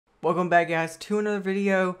Welcome back guys to another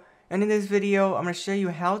video, and in this video I'm going to show you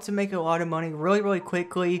how to make a lot of money really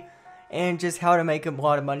quickly, and just how to make a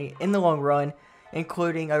lot of money in the long run,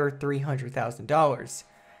 including over $300,000.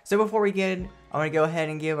 So before we get in, I'm going to go ahead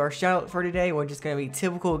and give our shout out for today, which is going to be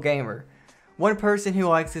Typical Gamer. One person who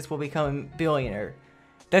likes this will become a billionaire.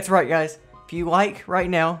 That's right guys, if you like right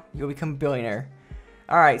now, you'll become a billionaire.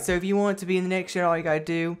 Alright, so if you want to be in the next show, all you gotta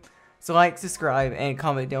do is like, subscribe, and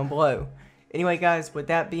comment down below. Anyway guys, with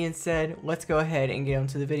that being said, let's go ahead and get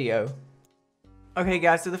into the video. Okay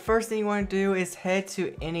guys, so the first thing you want to do is head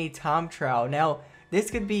to any time trial. Now,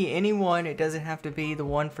 this could be any one, it doesn't have to be the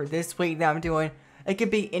one for this week that I'm doing. It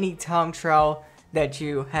could be any time trial that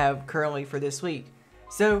you have currently for this week.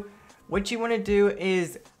 So, what you want to do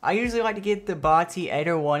is, I usually like to get the Bati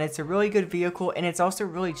 801. It's a really good vehicle, and it's also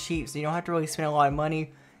really cheap, so you don't have to really spend a lot of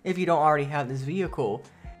money if you don't already have this vehicle.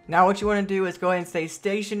 Now what you want to do is go ahead and stay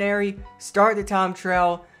stationary, start the time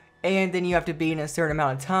trial, and then you have to be in a certain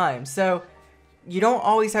amount of time. So you don't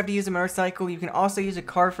always have to use a motorcycle. You can also use a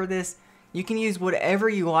car for this. You can use whatever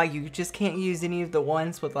you like. You just can't use any of the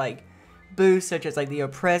ones with like boosts, such as like the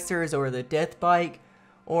oppressors or the death bike,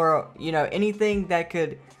 or you know, anything that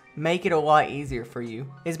could make it a lot easier for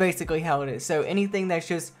you is basically how it is. So anything that's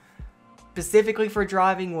just specifically for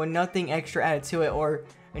driving with nothing extra added to it, or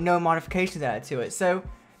no modifications added to it. So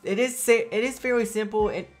it is fairly simple,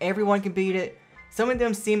 and everyone can beat it. Some of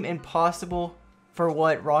them seem impossible for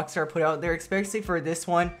what Rockstar put out there, especially for this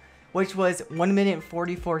one, which was 1 minute and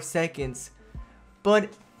 44 seconds. But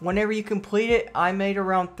whenever you complete it, I made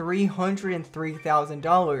around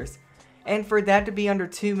 $303,000. And for that to be under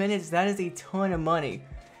 2 minutes, that is a ton of money.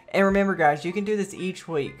 And remember guys, you can do this each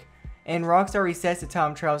week. And Rockstar resets the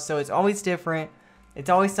time trial, so it's always different. It's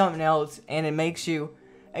always something else, and it makes you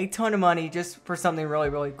a ton of money just for something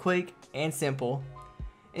really quick and simple.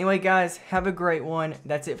 Anyway guys, have a great one.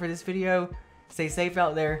 That's it for this video. Stay safe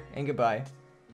out there, and goodbye.